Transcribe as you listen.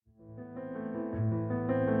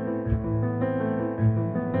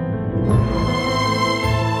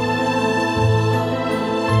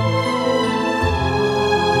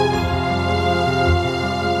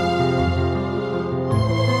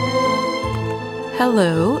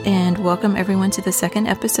Hello, and welcome everyone to the second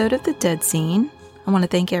episode of The Dead Scene. I want to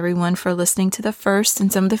thank everyone for listening to the first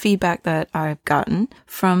and some of the feedback that I've gotten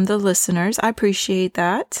from the listeners. I appreciate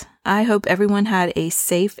that. I hope everyone had a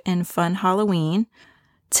safe and fun Halloween.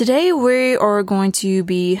 Today we are going to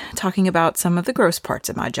be talking about some of the gross parts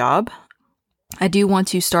of my job. I do want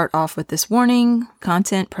to start off with this warning.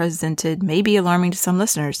 Content presented may be alarming to some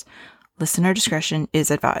listeners. Listener discretion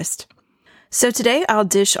is advised. So today I'll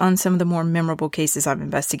dish on some of the more memorable cases I've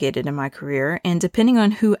investigated in my career. And depending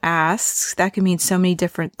on who asks, that can mean so many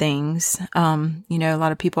different things. A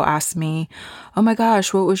lot of people ask me, oh my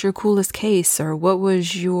gosh, what was your coolest case? Or what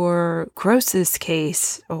was your grossest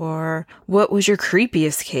case? Or what was your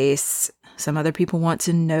creepiest case? Some other people want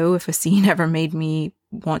to know if a scene ever made me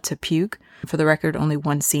want to puke. For the record, only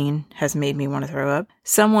one scene has made me want to throw up.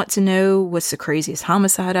 Some want to know what's the craziest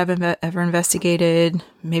homicide I've ever investigated,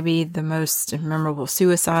 maybe the most memorable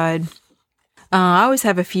suicide. I always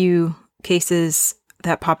have a few cases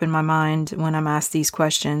that pop in my mind when I'm asked these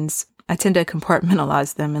questions. I tend to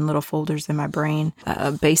compartmentalize them in little folders in my brain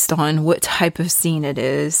based on what type of scene it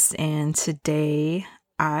is. And today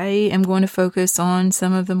I am going to focus on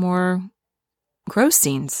some of the more gross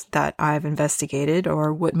scenes that I've investigated,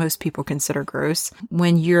 or what most people consider gross.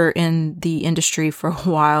 When you're in the industry for a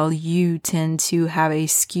while, you tend to have a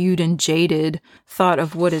skewed and jaded thought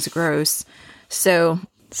of what is gross. So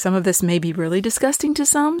some of this may be really disgusting to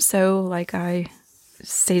some. So like I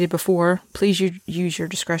stated before, please use your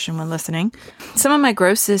discretion when listening. Some of my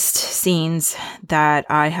grossest scenes that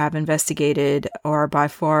I have investigated are by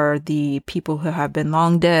far the people who have been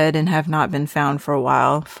long dead and have not been found for a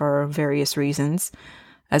while for various reasons,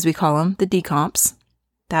 as we call them, the decomps.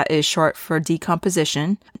 That is short for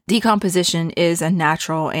decomposition. Decomposition is a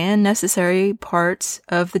natural and necessary part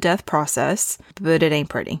of the death process, but it ain't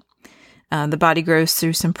pretty. The body goes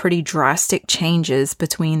through some pretty drastic changes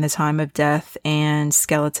between the time of death and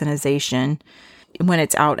skeletonization when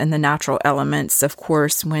it's out in the natural elements. Of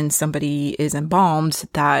course, when somebody is embalmed,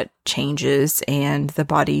 that changes and the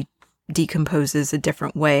body decomposes a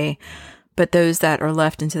different way. But those that are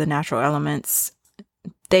left into the natural elements,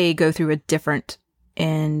 they go through a different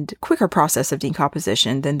and quicker process of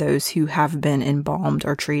decomposition than those who have been embalmed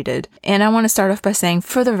or treated. And I want to start off by saying,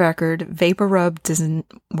 for the record, vapor rub doesn't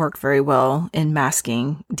work very well in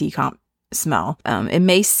masking decomp smell. It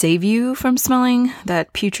may save you from smelling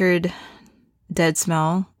that putrid dead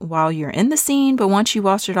smell while you're in the scene, but once you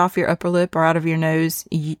wash it off your upper lip or out of your nose,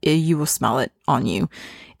 you will smell it on you.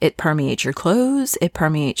 It permeates your clothes, it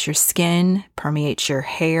permeates your skin, permeates your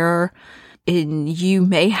hair. And you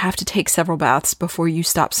may have to take several baths before you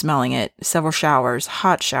stop smelling it, several showers,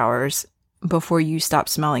 hot showers, before you stop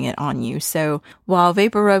smelling it on you. So while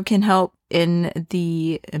vapor rub can help in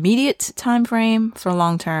the immediate time frame, for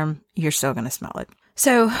long term, you're still going to smell it.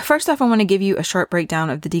 So first off, I want to give you a short breakdown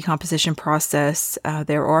of the decomposition process.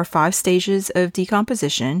 There are 5 stages of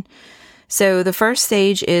decomposition. So the first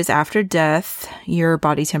stage is after death. Your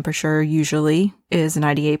body temperature usually is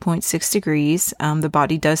 98.6 degrees. The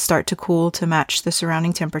body does start to cool to match the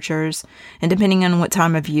surrounding temperatures. And depending on what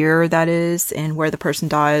time of year that is and where the person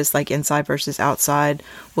dies, like inside versus outside,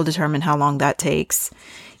 will determine how long that takes.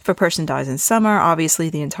 If a person dies in summer, obviously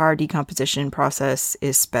the entire decomposition process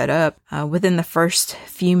is sped up. Within the first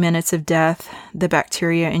few minutes of death, the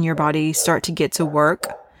bacteria in your body start to get to work.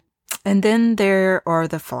 And then there are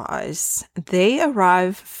the flies. They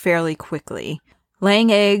arrive fairly quickly,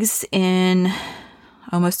 laying eggs in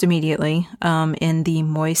almost immediately in the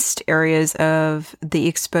moist areas of the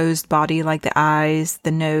exposed body, like the eyes, the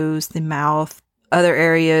nose, the mouth. Other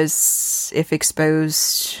areas, if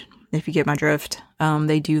exposed, if you get my drift,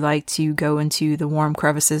 they do like to go into the warm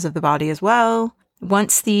crevices of the body as well.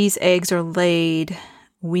 Once these eggs are laid,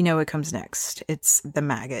 we know what comes next. It's the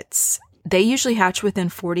maggots. They usually hatch within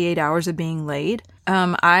 48 hours of being laid.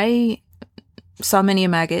 I saw many a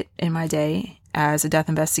maggot in my day as a death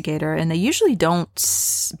investigator, and they usually don't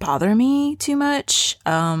bother me too much.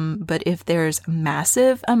 But if there's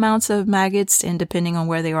massive amounts of maggots, and depending on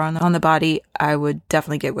where they are on the body, I would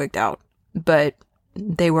definitely get wigged out. But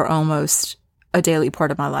they were almost a daily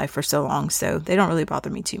part of my life for so long, so they don't really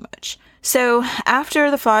bother me too much. So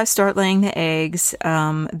after the flies start laying the eggs,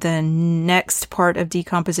 the next part of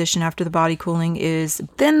decomposition after the body cooling is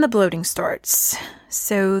then the bloating starts.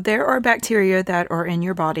 So there are bacteria that are in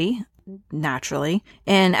your body naturally,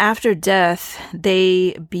 and after death,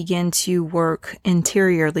 they begin to work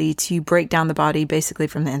interiorly to break down the body basically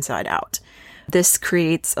from the inside out. This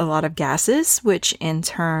creates a lot of gases, which in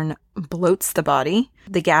turn bloats the body.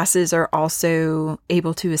 The gases are also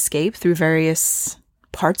able to escape through various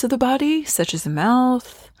parts of the body, such as the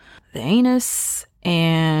mouth, the anus,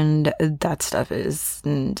 and that stuff does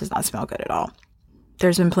not smell good at all.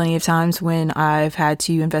 There's been plenty of times when I've had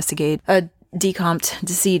to investigate a decomped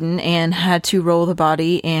decedent and had to roll the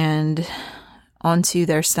body and onto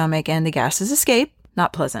their stomach, and the gases escape.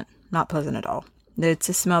 Not pleasant at all. It's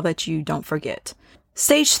a smell that you don't forget.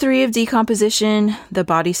 Stage 3 of decomposition, the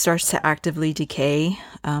body starts to actively decay.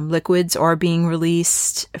 Liquids are being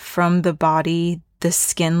released from the body. The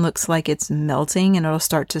skin looks like it's melting and it'll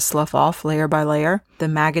start to slough off layer by layer. The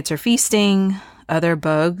maggots are feasting. Other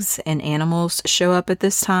bugs and animals show up at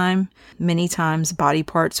this time. Many times body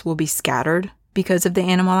parts will be scattered because of the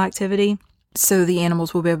animal activity. So the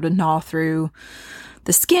animals will be able to gnaw through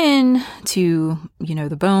the skin to,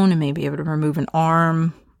 the bone, and maybe able to remove an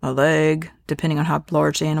arm, a leg, depending on how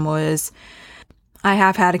large the animal is. I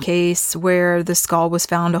have had a case where the skull was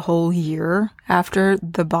found a whole year after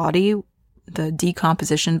the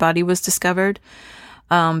decomposition body was discovered,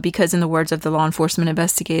 because in the words of the law enforcement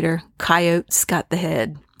investigator, coyotes got the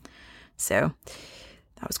head. So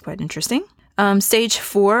that was quite interesting. Stage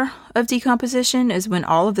 4 of decomposition is when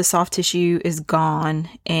all of the soft tissue is gone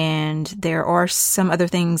and there are some other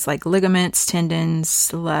things like ligaments,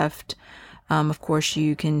 tendons left. Of course,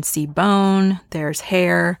 you can see bone, there's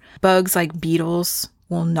hair. Bugs like beetles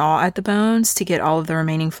will gnaw at the bones to get all of the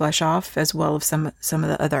remaining flesh off, as well as some of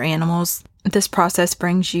the other animals. This process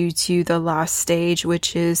brings you to the last stage,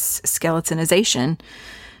 which is skeletonization.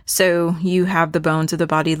 So you have the bones of the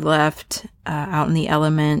body left out in the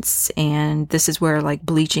elements, and this is where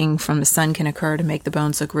bleaching from the sun can occur to make the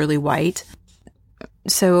bones look really white.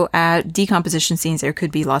 So at decomposition scenes, there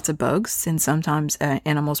could be lots of bugs and sometimes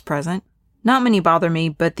animals present. Not many bother me,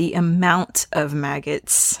 but the amount of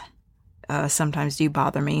maggots sometimes do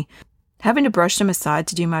bother me. Having to brush them aside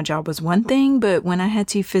to do my job was one thing, but when I had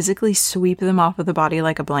to physically sweep them off of the body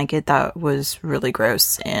like a blanket, that was really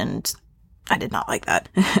gross, and I did not like that.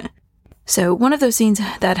 So one of those scenes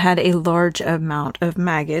that had a large amount of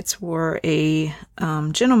maggots were a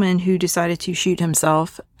gentleman who decided to shoot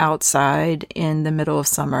himself outside in the middle of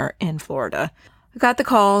summer in Florida. I got the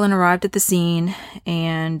call and arrived at the scene,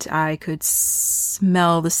 and I could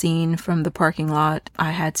smell the scene from the parking lot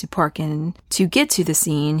I had to park in to get to the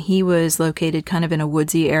scene. He was located kind of in a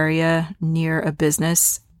woodsy area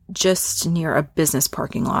just near a business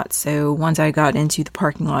parking lot. So once I got into the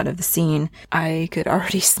parking lot of the scene, I could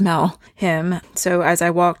already smell him. So as I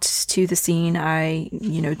walked to the scene, I,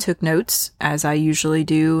 took notes as I usually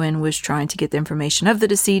do and was trying to get the information of the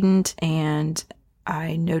decedent, and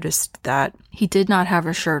I noticed that he did not have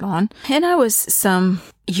a shirt on. And I was some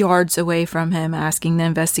yards away from him asking the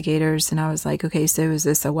investigators, and I was like, okay, so is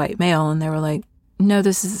this a white male? And they were like, no,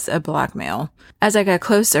 this is a black male. As I got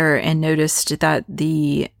closer and noticed that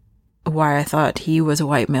why I thought he was a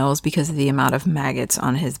white male is because of the amount of maggots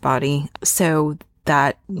on his body. So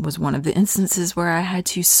that was one of the instances where I had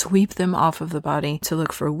to sweep them off of the body to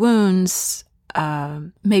look for wounds,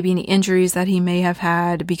 maybe any injuries that he may have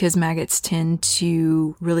had, because maggots tend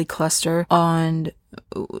to really cluster on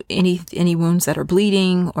any wounds that are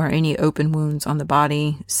bleeding or any open wounds on the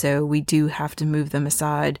body. So we do have to move them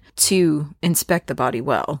aside to inspect the body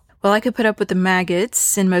well. While I could put up with the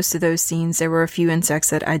maggots in most of those scenes, there were a few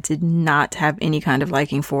insects that I did not have any kind of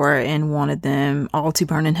liking for and wanted them all to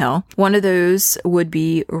burn in hell. One of those would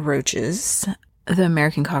be roaches. The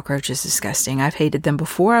American cockroach is disgusting. I've hated them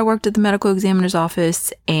before I worked at the medical examiner's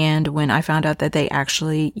office, and when I found out that they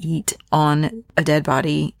actually eat on a dead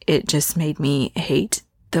body, it just made me hate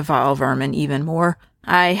the vile vermin even more.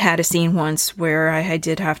 I had a scene once where I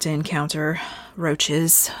did have to encounter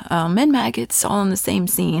roaches and maggots all in the same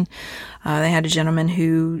scene. They had a gentleman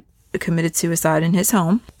who committed suicide in his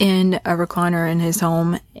home, in a recliner in his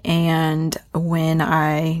home, and when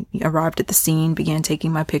I arrived at the scene, began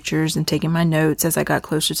taking my pictures and taking my notes as I got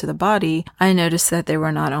closer to the body, I noticed that there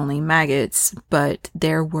were not only maggots, but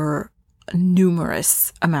there were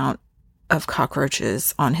numerous amount of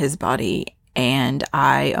cockroaches on his body. And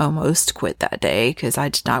I almost quit that day because I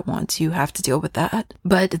did not want to have to deal with that.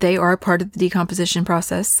 But they are part of the decomposition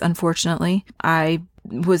process, unfortunately. I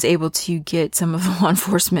was able to get some of the law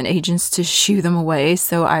enforcement agents to shoo them away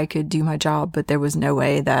so I could do my job, but there was no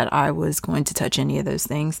way that I was going to touch any of those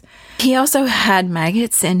things. He also had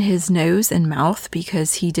maggots in his nose and mouth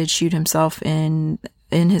because he did shoot himself in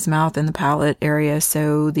his mouth and the palate area,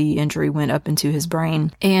 so the injury went up into his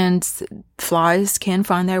brain. And flies can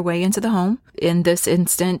find their way into the home. In this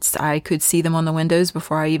instance, I could see them on the windows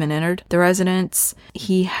before I even entered the residence.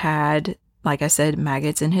 He had, like I said,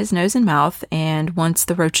 maggots in his nose and mouth, and once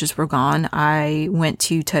the roaches were gone, I went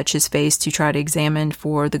to touch his face to try to examine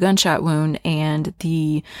for the gunshot wound, and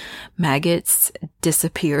the maggots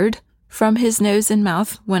disappeared from his nose and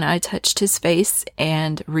mouth when I touched his face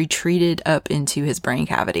and retreated up into his brain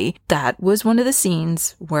cavity. That was one of the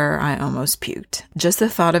scenes where I almost puked. Just the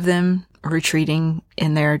thought of them retreating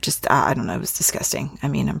in there, just, I don't know, it was disgusting. I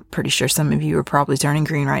mean, I'm pretty sure some of you are probably turning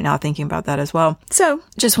green right now thinking about that as well. So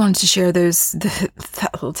just wanted to share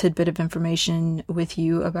that little tidbit of information with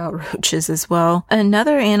you about roaches as well.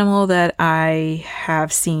 Another animal that I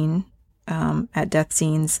have seen at death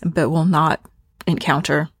scenes, but will not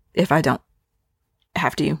encounter if I don't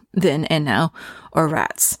have to then and now, are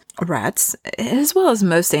rats. Rats, as well as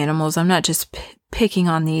most animals. I'm not just picking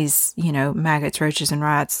on these, maggots, roaches, and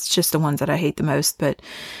rats. It's just the ones that I hate the most. But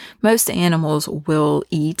most animals will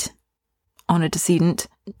eat on a decedent.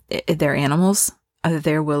 They're animals.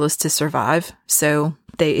 Their will is to survive. So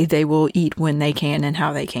they will eat when they can and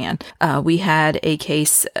how they can. We had a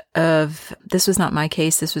case of, this was not my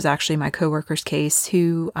case, this was actually my coworker's case,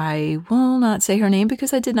 who I will not say her name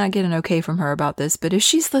because I did not get an okay from her about this, but if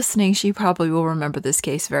she's listening, she probably will remember this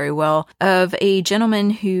case very well, of a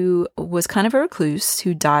gentleman who was kind of a recluse,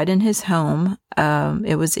 who died in his home.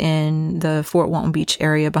 It was in the Fort Walton Beach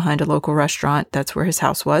area behind a local restaurant. That's where his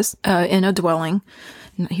house was, in a dwelling.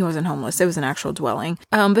 He wasn't homeless. It was an actual dwelling.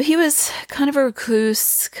 But he was kind of a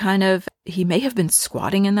recluse, he may have been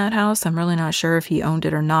squatting in that house. I'm really not sure if he owned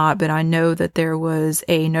it or not, but I know that there was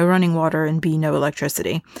A, no running water, and B, no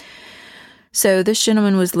electricity. So this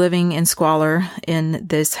gentleman was living in squalor in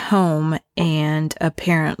this home and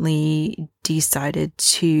apparently decided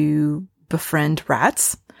to befriend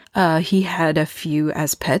rats. He had a few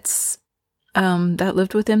as pets that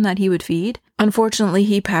lived with him that he would feed. Unfortunately,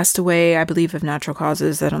 he passed away, I believe, of natural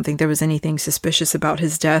causes. I don't think there was anything suspicious about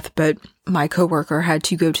his death, but my coworker had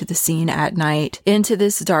to go to the scene at night into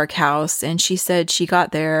this dark house, and she said she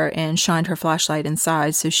got there and shined her flashlight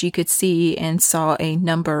inside so she could see and saw a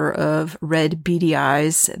number of red beady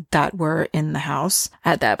eyes that were in the house.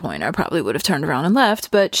 At that point, I probably would have turned around and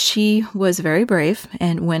left, but she was very brave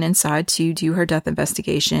and went inside to do her death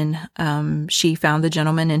investigation. She found the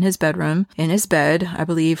gentleman in his bedroom, in his bed, I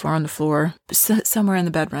believe, or on the floor, somewhere in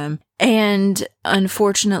the bedroom. And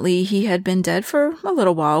unfortunately, he had been dead for a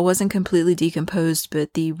little while, wasn't completely decomposed,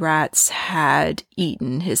 but the rats had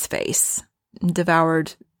eaten his face,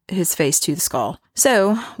 devoured his face to the skull.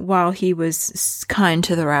 So while he was kind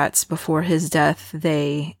to the rats before his death,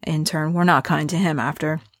 they in turn were not kind to him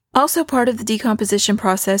after. Also, part of the decomposition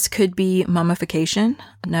process could be mummification.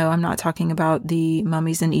 No, I'm not talking about the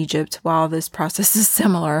mummies in Egypt. While this process is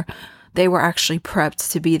similar, they were actually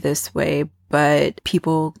prepped to be this way, but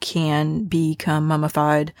people can become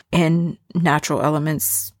mummified in natural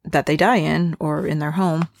elements that they die in or in their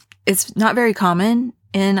home. It's not very common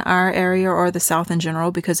in our area or the South in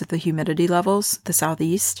general because of the humidity levels, the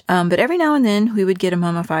Southeast. But every now and then we would get a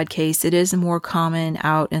mummified case. It is more common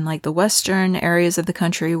out in like the western areas of the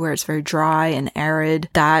country where it's very dry and arid.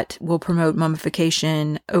 That will promote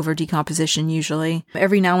mummification over decomposition usually.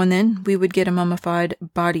 Every now and then we would get a mummified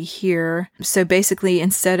body here. So basically,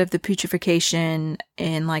 instead of the putrefaction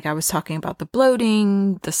and like I was talking about the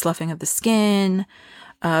bloating, the sloughing of the skin,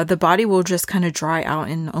 the body will just kind of dry out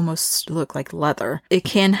and almost look like leather. It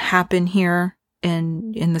can happen here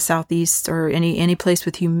in the Southeast or any place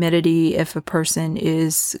with humidity if a person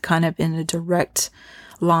is kind of in a direct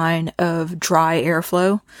line of dry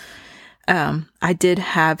airflow. I did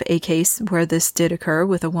have a case where this did occur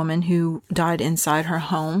with a woman who died inside her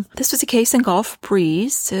home. This was a case in Gulf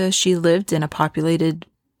Breeze. She lived in a populated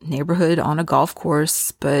neighborhood on a golf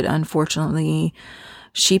course, but unfortunately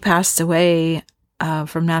she passed away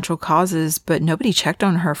from natural causes, but nobody checked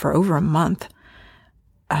on her for over a month.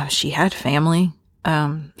 She had family.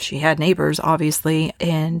 She had neighbors, obviously.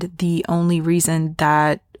 And the only reason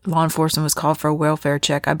that law enforcement was called for a welfare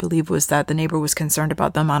check, I believe, was that the neighbor was concerned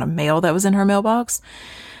about the amount of mail that was in her mailbox,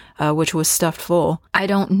 which was stuffed full. I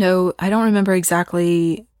don't remember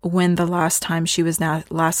exactly when the last time she was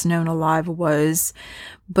last known alive was,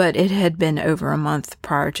 but it had been over a month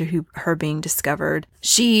prior to her being discovered.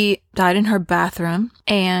 She died in her bathroom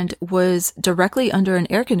and was directly under an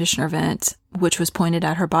air conditioner vent, which was pointed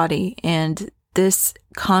at her body. And this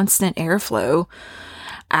constant airflow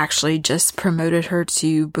actually just promoted her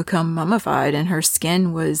to become mummified, and her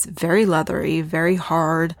skin was very leathery, very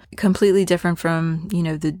hard, completely different from,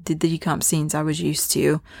 the decomp scenes I was used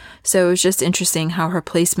to. So it was just interesting how her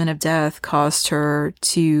placement of death caused her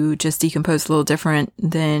to just decompose a little different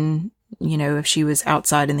than, if she was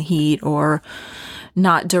outside in the heat or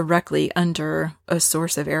not directly under a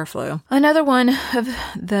source of airflow. Another one of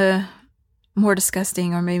the more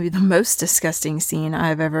disgusting, or maybe the most disgusting scene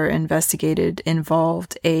I've ever investigated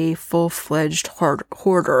involved a full-fledged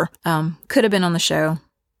hoarder. Could have been on the show.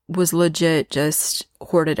 was legit just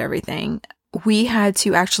hoarded everything. We had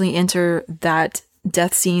to actually enter that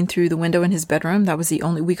death scene through the window in his bedroom. That was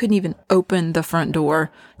we couldn't even open the front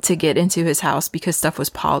door to get into his house because stuff was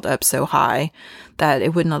piled up so high that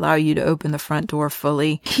it wouldn't allow you to open the front door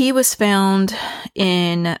fully. He was found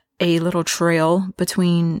in a little trail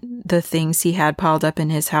between the things he had piled up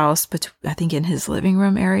in his house, but I think in his living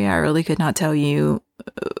room area. I really could not tell you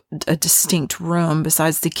a distinct room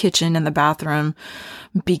besides the kitchen and the bathroom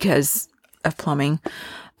because of plumbing,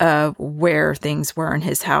 where things were in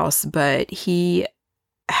his house. But he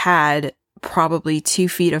had probably 2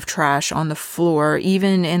 feet of trash on the floor,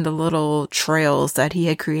 even in the little trails that he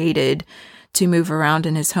had created to move around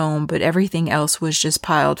in his home. But everything else was just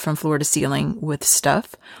piled from floor to ceiling with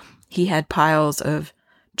stuff. He had piles of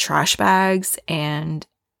trash bags and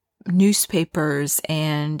newspapers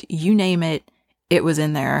and you name it, it was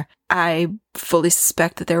in there. I fully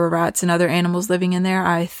suspect that there were rats and other animals living in there.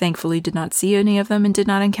 I thankfully did not see any of them and did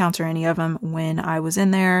not encounter any of them when I was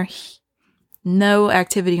in there. No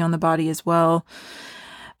activity on the body as well.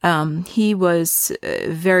 He was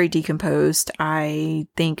very decomposed. I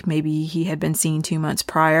think maybe he had been seen 2 months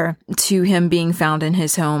prior to him being found in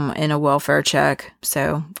his home in a welfare check.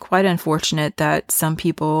 So quite unfortunate that some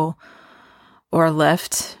people are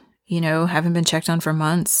left, haven't been checked on for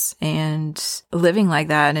months and living like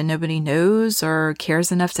that and nobody knows or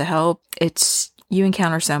cares enough to help. You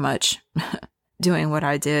encounter so much doing what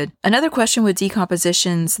I did. Another question with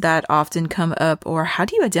decompositions that often come up, or how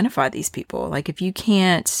do you identify these people? Like if you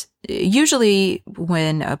can't, usually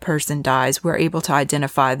when a person dies, we're able to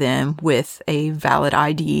identify them with a valid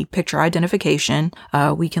ID, picture identification.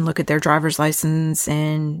 We can look at their driver's license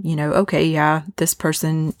and, okay, yeah, this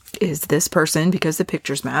person is this person because the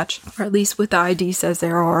pictures match, or at least what the ID says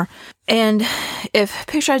there are. And if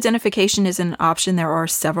picture identification is an option, there are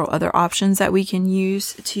several other options that we can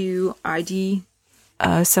use to ID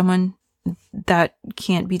someone that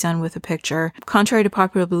can't be done with a picture. Contrary to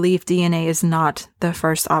popular belief, DNA is not the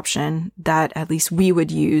first option that at least we would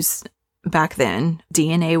use back then.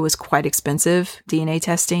 DNA was quite expensive, DNA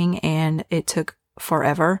testing, and it took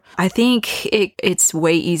forever. I think it's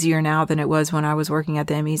way easier now than it was when I was working at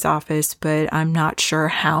the ME's office, but I'm not sure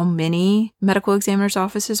how many medical examiners'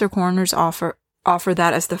 offices or coroners offer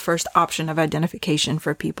that as the first option of identification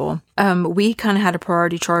for people. We kind of had a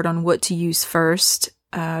priority chart on what to use first.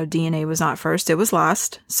 DNA was not first, it was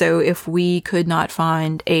last. So if we could not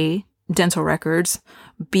find A, dental records,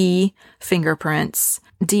 B, fingerprints,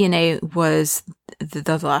 DNA was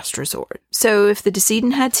the last resort. So if the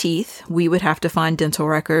decedent had teeth, we would have to find dental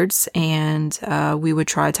records, and we would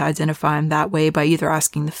try to identify them that way by either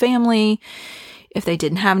asking the family, if they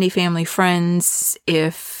didn't have any family friends,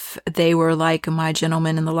 if they were like my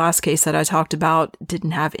gentleman in the last case that I talked about,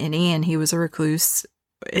 didn't have any, and he was a recluse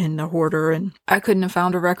and a hoarder, and I couldn't have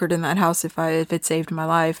found a record in that house if it saved my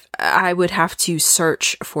life. I would have to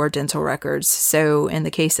search for dental records. So in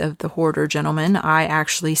the case of the hoarder gentleman, I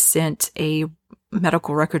actually sent a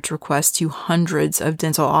medical records request to hundreds of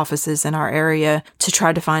dental offices in our area to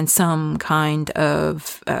try to find some kind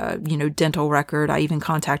of, dental record. I even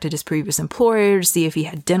contacted his previous employer to see if he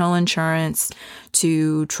had dental insurance,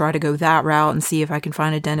 to try to go that route and see if I can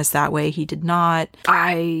find a dentist that way. He did not.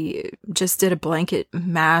 I just did a blanket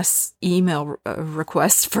mass email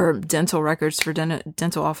request for dental records for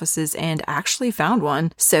dental offices and actually found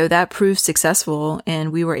one. So that proved successful,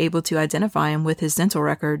 and we were able to identify him with his dental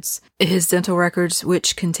records. His dental records,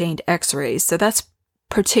 which contained x-rays. So that's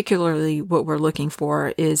particularly what we're looking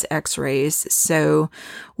for, is x-rays. So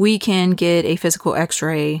we can get a physical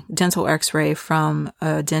x-ray, dental x-ray from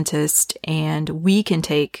a dentist, and we could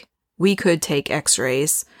take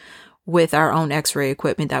x-rays with our own x-ray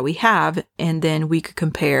equipment that we have, and then we could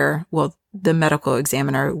compare, the medical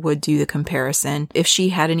examiner would do the comparison. If she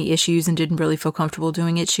had any issues and didn't really feel comfortable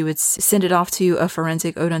doing it, she would send it off to a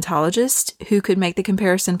forensic odontologist who could make the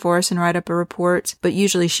comparison for us and write up a report. But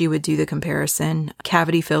usually she would do the comparison,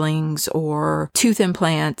 cavity fillings or tooth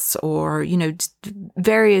implants or,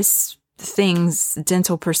 various things,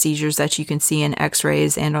 dental procedures that you can see in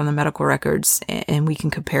x-rays and on the medical records, and we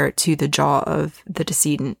can compare it to the jaw of the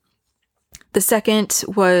decedent. The second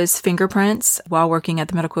was fingerprints. While working at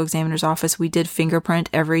the medical examiner's office, we did fingerprint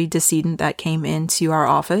every decedent that came into our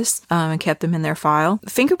office and kept them in their file.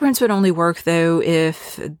 Fingerprints would only work, though,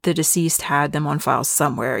 if the deceased had them on file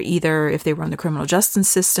somewhere, either if they were in the criminal justice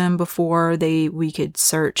system before we could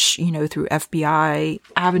search, through FBI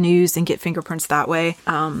avenues and get fingerprints that way.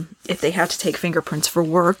 If they had to take fingerprints for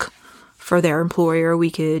work, for their employer.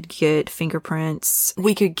 We could get fingerprints.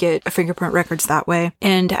 We could get fingerprint records that way.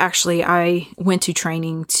 And actually, I went to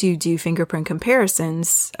training to do fingerprint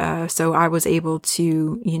comparisons. So I was able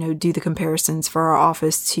to, do the comparisons for our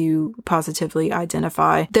office to positively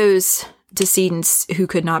identify those decedents who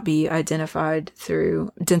could not be identified through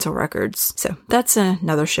dental records. So that's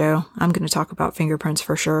another show. I'm going to talk about fingerprints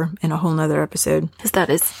for sure in a whole nother episode, because that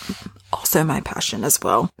is also my passion as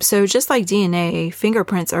well. So just like DNA,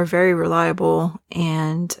 fingerprints are very reliable,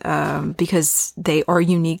 and because they are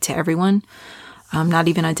unique to everyone. Not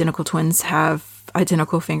even identical twins have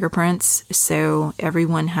identical fingerprints. So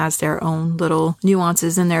everyone has their own little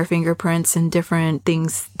nuances in their fingerprints and different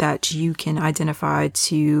things that you can identify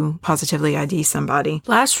to positively ID somebody.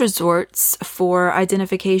 Last resorts for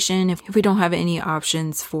identification, if we don't have any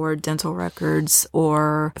options for dental records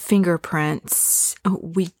or fingerprints,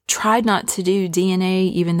 we tried not to do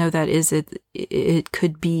DNA, even though that is it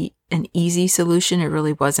could be an easy solution. It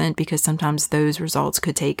really wasn't, because sometimes those results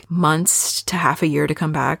could take months to half a year to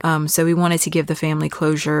come back. So we wanted to give the family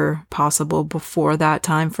closure possible before that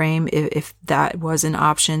time frame, if that was an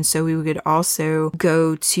option. So we would also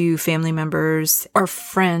go to family members or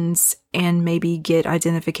friends and maybe get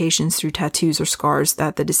identifications through tattoos or scars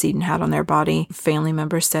that the decedent had on their body. Family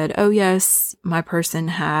members said, oh yes, my person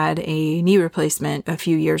had a knee replacement a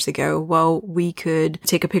few years ago. Well, we could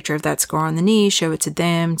take a picture of that scar on the knee, show it to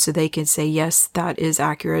them so they could say, yes, that is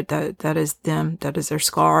accurate. That is them. That is their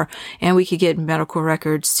scar. And we could get medical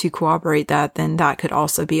records to corroborate that. Then that could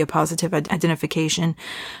also be a positive identification.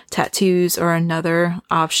 Tattoos are another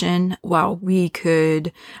option. While we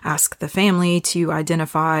could ask the family to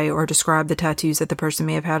identify or describe the tattoos that the person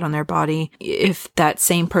may have had on their body. If that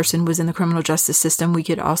same person was in the criminal justice system, we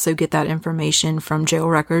could also get that information from jail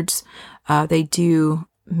records. They do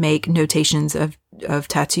make notations of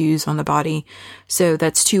tattoos on the body. So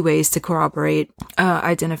that's two ways to corroborate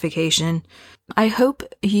identification. I hope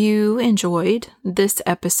you enjoyed this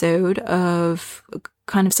episode of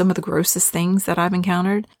kind of some of the grossest things that I've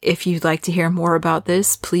encountered. If you'd like to hear more about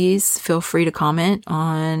this, please feel free to comment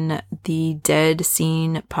on the Dead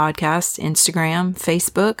Scene Podcast, Instagram,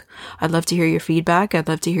 Facebook. I'd love to hear your feedback. I'd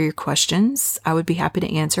love to hear your questions. I would be happy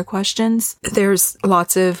to answer questions. There's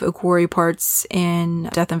lots of gory parts in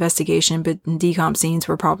Death Investigation, but decomp scenes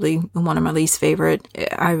were probably one of my least favorite.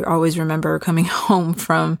 I always remember coming home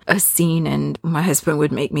from a scene and my husband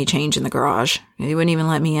would make me change in the garage. He wouldn't even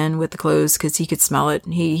let me in with the clothes because he could smell it.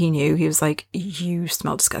 He knew. He was like, you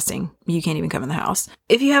smell disgusting. You can't even come in the house.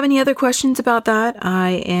 If you have any other questions about that,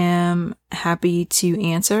 I am happy to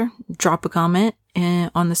answer. Drop a comment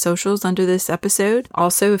on the socials under this episode.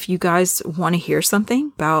 Also, if you guys want to hear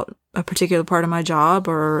something about a particular part of my job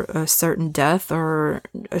or a certain death or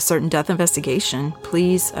a certain death investigation,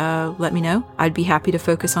 please let me know. I'd be happy to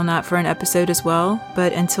focus on that for an episode as well.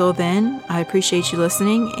 But until then, I appreciate you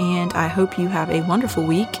listening, and I hope you have a wonderful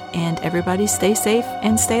week, and everybody stay safe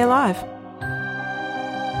and stay alive.